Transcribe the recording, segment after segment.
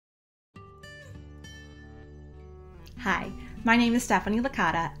Hi, my name is Stephanie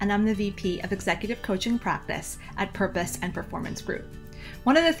Licata, and I'm the VP of Executive Coaching Practice at Purpose and Performance Group.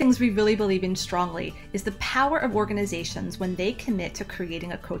 One of the things we really believe in strongly is the power of organizations when they commit to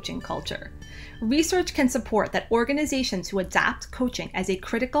creating a coaching culture. Research can support that organizations who adopt coaching as a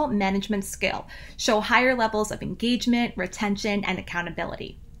critical management skill show higher levels of engagement, retention, and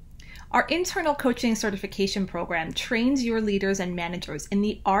accountability. Our internal coaching certification program trains your leaders and managers in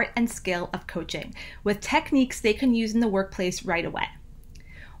the art and skill of coaching with techniques they can use in the workplace right away.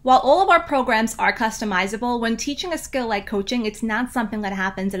 While all of our programs are customizable, when teaching a skill like coaching, it's not something that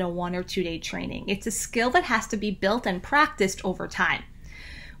happens in a 1 or 2 day training. It's a skill that has to be built and practiced over time.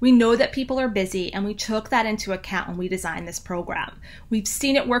 We know that people are busy, and we took that into account when we designed this program. We've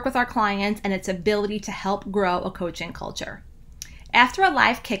seen it work with our clients and its ability to help grow a coaching culture. After a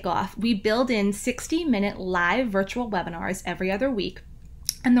live kickoff, we build in 60-minute live virtual webinars every other week,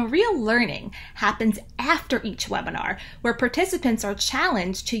 and the real learning happens after each webinar, where participants are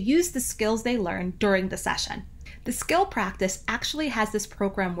challenged to use the skills they learned during the session. The skill practice actually has this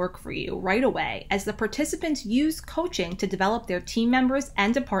program work for you right away, as the participants use coaching to develop their team members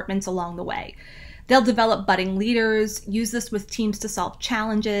and departments along the way. They'll develop budding leaders, use this with teams to solve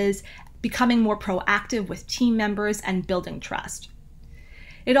challenges, becoming more proactive with team members, and building trust.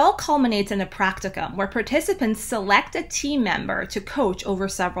 It all culminates in a practicum where participants select a team member to coach over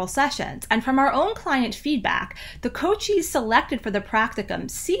several sessions. And from our own client feedback, the coachees selected for the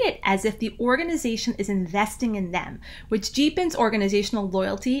practicum see it as if the organization is investing in them, which deepens organizational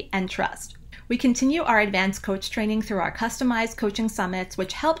loyalty and trust. We continue our advanced coach training through our customized coaching summits,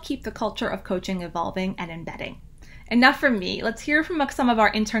 which help keep the culture of coaching evolving and embedding. Enough from me. Let's hear from some of our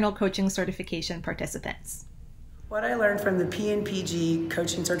internal coaching certification participants. What I learned from the P&PG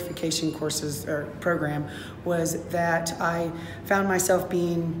coaching certification courses or program was that I found myself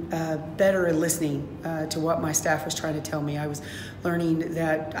being better at listening to what my staff was trying to tell me. I was learning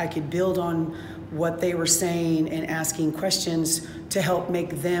that I could build on what they were saying and asking questions to help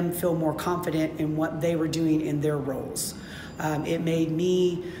make them feel more confident in what they were doing in their roles. It made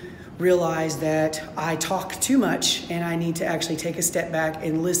me realize that I talk too much and I need to actually take a step back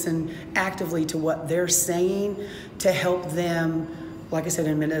and listen actively to what they're saying to help them, like I said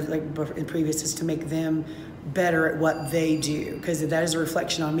in a minute, like in previous, is to make them better at what they do. Because if that is a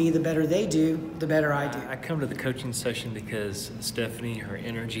reflection on me, the better they do, the better I do. I come to the coaching session because Stephanie, her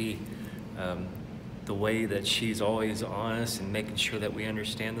energy, the way that she's always honest and making sure that we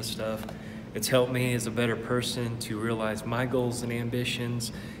understand the stuff, it's helped me as a better person to realize my goals and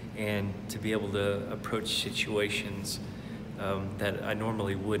ambitions and to be able to approach situations that I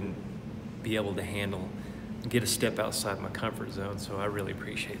normally wouldn't be able to handle, get a step outside my comfort zone. So I really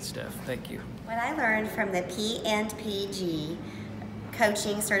appreciate Steph. Thank you. What I learned from the P&PG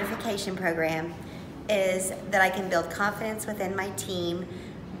coaching certification program is that I can build confidence within my team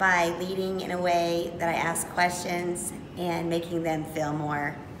by leading in a way that I ask questions and making them feel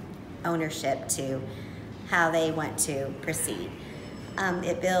more ownership to how they want to proceed.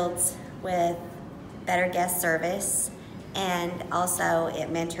 It builds with better guest service, and also it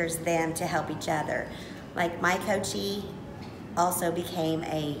mentors them to help each other. Like my coachee also became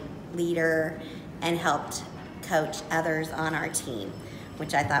a leader and helped coach others on our team,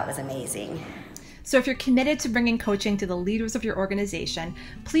 which I thought was amazing. So if you're committed to bringing coaching to the leaders of your organization,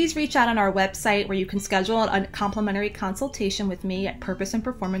 please reach out on our website where you can schedule a complimentary consultation with me at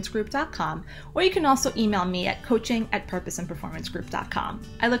purposeandperformancegroup.com, or you can also email me at coaching@purposeandperformancegroup.com.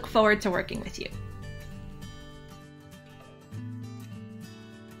 I look forward to working with you.